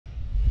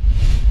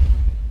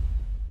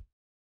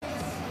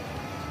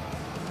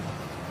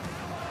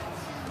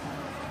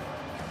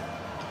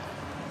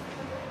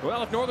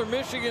Well, if Northern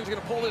Michigan's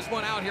going to pull this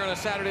one out here on a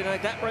Saturday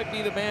night, that might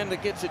be the man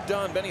that gets it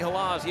done. Benny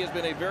Halaz, he has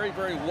been a very,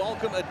 very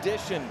welcome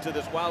addition to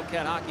this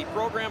Wildcat hockey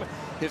program.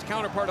 His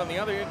counterpart on the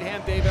other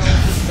hand, Dave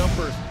Ellis'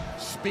 numbers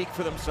speak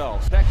for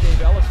themselves. Tech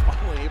Dave Ellis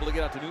finally able to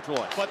get out to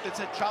neutral ice. But it's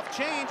a tough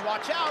change,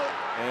 watch out.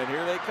 And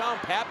here they come.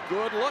 Pap,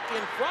 good look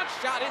in front,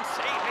 shot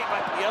insane, made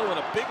by Piel, and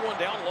a big one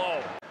down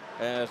low.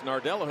 As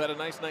Nardello had a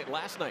nice night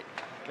last night,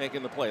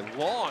 making the play.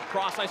 Long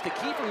cross ice to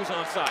Kiefer, who's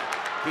onside.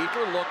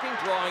 Kiefer looking,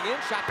 drawing in,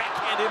 shot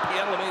backhand in.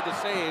 Piel made the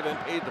save and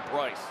paid the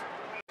price.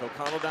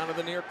 O'Connell down to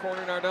the near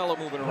corner, Nardello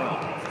moving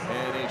around.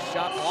 And a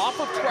shot off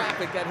of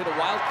traffic that hit a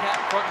Wildcat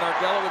in front.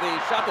 Nardello with a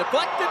shot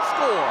deflected,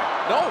 score.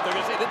 No, they're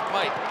going to say it didn't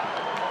pipe.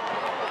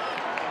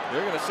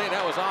 They're going to say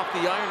that was off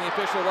the iron, the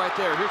official right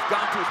there. Here's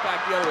Gontus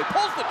back the other way.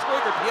 Pulls the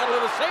trigger, Piel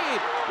with a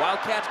save.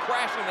 Wildcats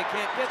crashing, they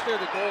can't get there.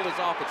 The goal is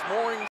off its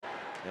moorings.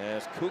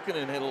 As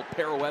Kukkonen hit a little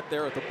pirouette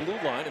there at the blue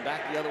line and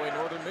back the other way,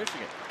 Northern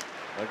Michigan.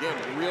 Again,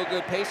 real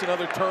good pace,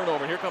 another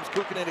turnover. Here comes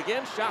Kukkonen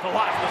again, shot,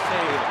 lots the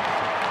save.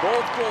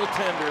 Both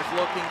goaltenders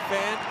looking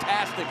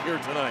fantastic here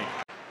tonight.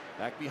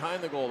 Back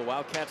behind the goal, the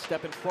Wildcats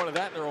step in front of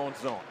that in their own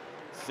zone.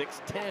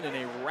 6-10 in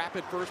a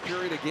rapid first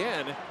period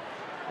again,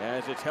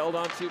 as it's held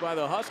on to by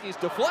the Huskies.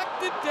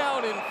 Deflected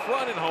down in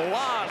front, and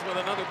Halaz with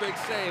another big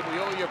save. We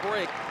owe you a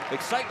break.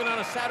 Excitement on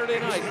a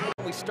Saturday night.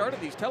 When we started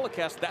these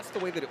telecasts, that's the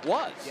way that it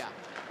was. Yeah.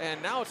 And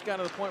now it's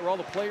gotten to the point where all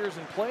the players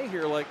in play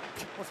here, like,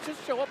 let's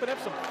just show up and have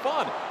some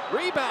fun.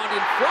 Rebound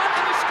in front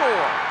and a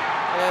score.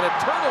 And a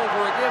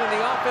turnover again in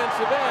the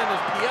offensive end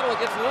as Pietro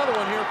gets another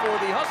one here for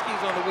the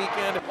Huskies on the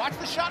weekend. Watch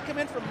the shot come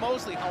in from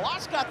Mosley.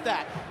 Halaz got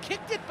that,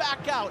 kicked it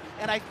back out,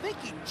 and I think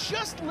he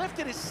just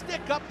lifted his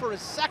stick up for a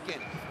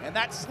second, and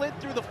that slid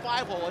through the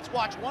 5-hole. Let's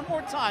watch one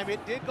more time.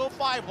 It did go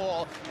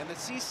 5-hole, and the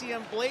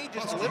CCM blade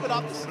just lifted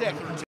off the stick.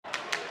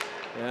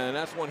 And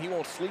that's one he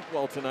won't sleep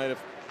well tonight if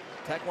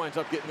Tech winds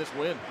up getting this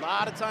win. A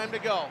lot of time to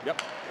go.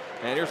 Yep.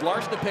 And here's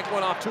Larson to pick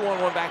one off,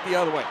 2-on-1 back the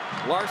other way.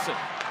 Larson,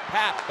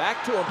 Pap,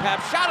 back to him.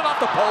 Pap shot it off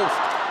the post.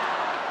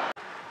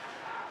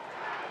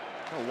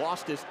 Oh,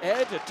 lost his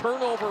edge, a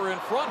turnover in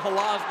front.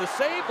 Halaz the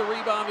save, the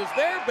rebound is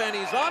there.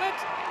 Benny's on it.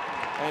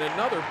 And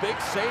another big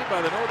save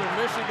by the Northern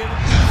Michigan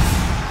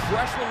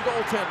freshman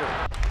goaltender.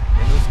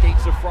 And the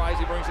skates of Fries,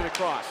 he brings it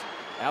across.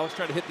 Alex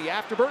trying to hit the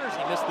afterburners.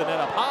 He missed the net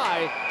up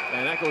high,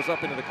 and that goes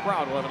up into the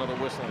crowd. We'll have another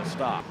whistle and a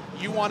stop.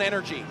 You want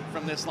energy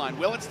from this line.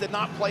 Willits did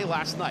not play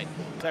last night.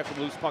 Tech with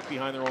loose puck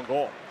behind their own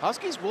goal.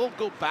 Huskies will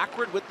go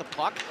backward with the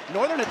puck.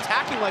 Northern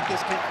attacking like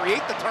this can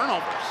create the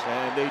turnovers.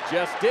 And they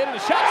just did, and a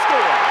shot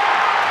score!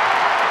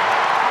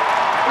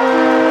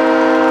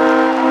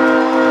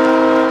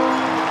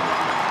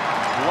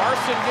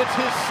 Larson gets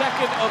his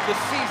second of the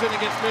season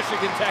against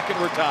Michigan Tech, and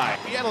we're tied.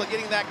 Pietro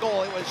getting that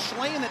goal. It was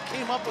Schlein that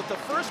came up with the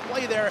first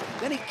play there.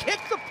 Then he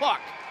kicked the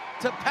puck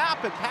to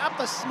Pap, and Pap,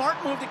 the smart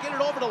move to get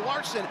it over to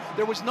Larson.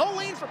 There was no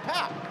lane for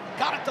Pap.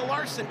 Got it to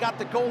Larson, got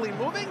the goalie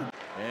moving.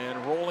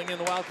 And rolling in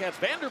the Wildcats,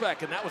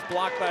 Vanderbeck, and that was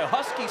blocked by a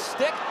Husky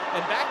stick.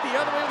 And back the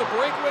other way with a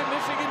breakaway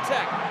Michigan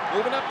Tech.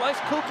 Moving up, nice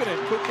Kukkonen.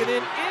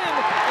 Kukkonen in,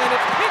 and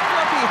it's picked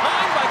up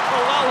behind by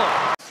Colella.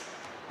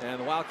 And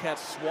the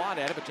Wildcats swat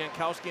at it, but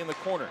Jankowski in the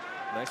corner.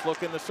 Nice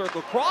look in the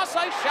circle. Cross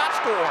ice shot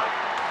score.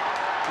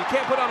 You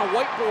can't put on a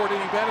whiteboard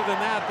any better than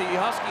that. The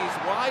Huskies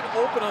wide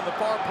open on the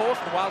far post.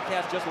 The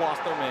Wildcats just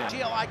lost their man.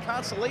 GLI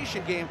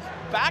consolation game.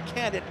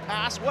 Backhanded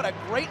pass. What a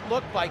great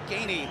look by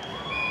Gainey.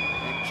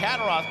 And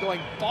Kataroth going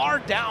bar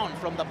down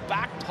from the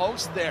back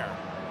post there.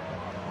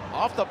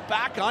 Off the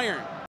back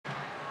iron.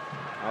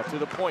 Out to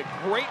the point.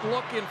 Great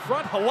look in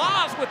front.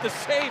 Halaz with the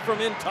save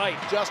from in tight.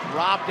 Just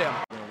robbed him.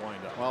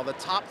 Wind up. Well, the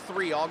top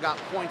three all got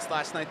points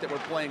last night that were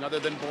playing, other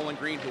than Bowling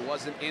Green, who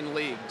wasn't in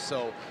league.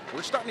 So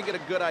we're starting to get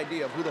a good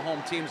idea of who the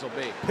home teams will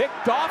be.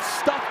 Picked off,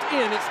 stuffed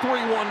in. It's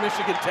 3-1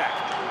 Michigan Tech.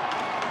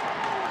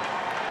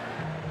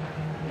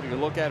 You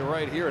look at it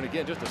right here, and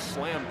again, just a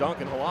slam dunk,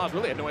 and Halaz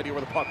really had no idea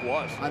where the puck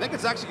was. I think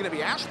it's actually going to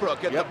be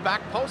Ashbrook at the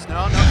back post.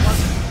 No, it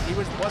wasn't. He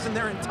wasn't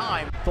there in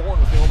time. Thorne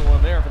was the only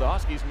one there for the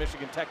Huskies.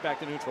 Michigan Tech back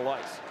to neutral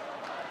ice.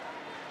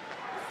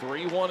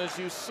 3-1 as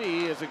you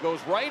see, as it goes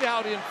right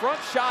out in front.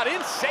 Shot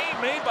in, save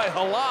made by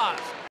Halaz.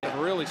 They've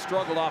really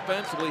struggled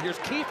offensively. Here's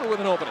Kiefer with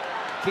an opening.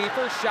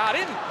 Kiefer shot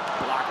in.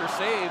 Blocker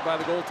saved by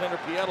the goaltender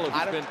Pietro,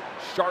 who's been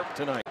sharp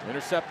tonight.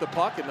 Intercept the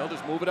puck, and they'll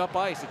just move it up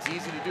ice. It's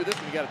easy to do this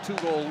when you got a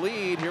 2-goal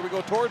lead. Here we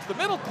go towards the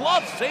middle.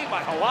 Glove saved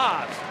by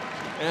Halaz.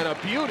 And a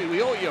beauty.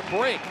 We owe you a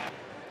break.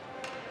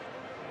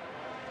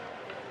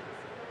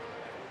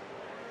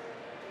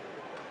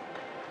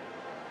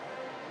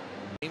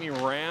 Amy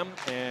Ram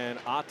and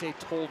Ate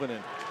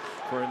Tolvanen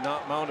for an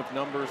amount of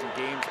numbers and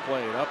games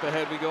played. Up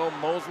ahead we go.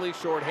 Mosley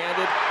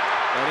shorthanded,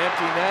 an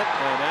empty net,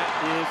 and that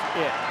is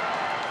it.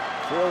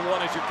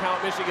 4-1 is your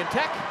count, Michigan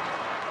Tech.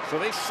 So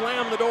they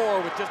slam the door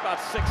with just about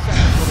 6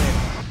 seconds.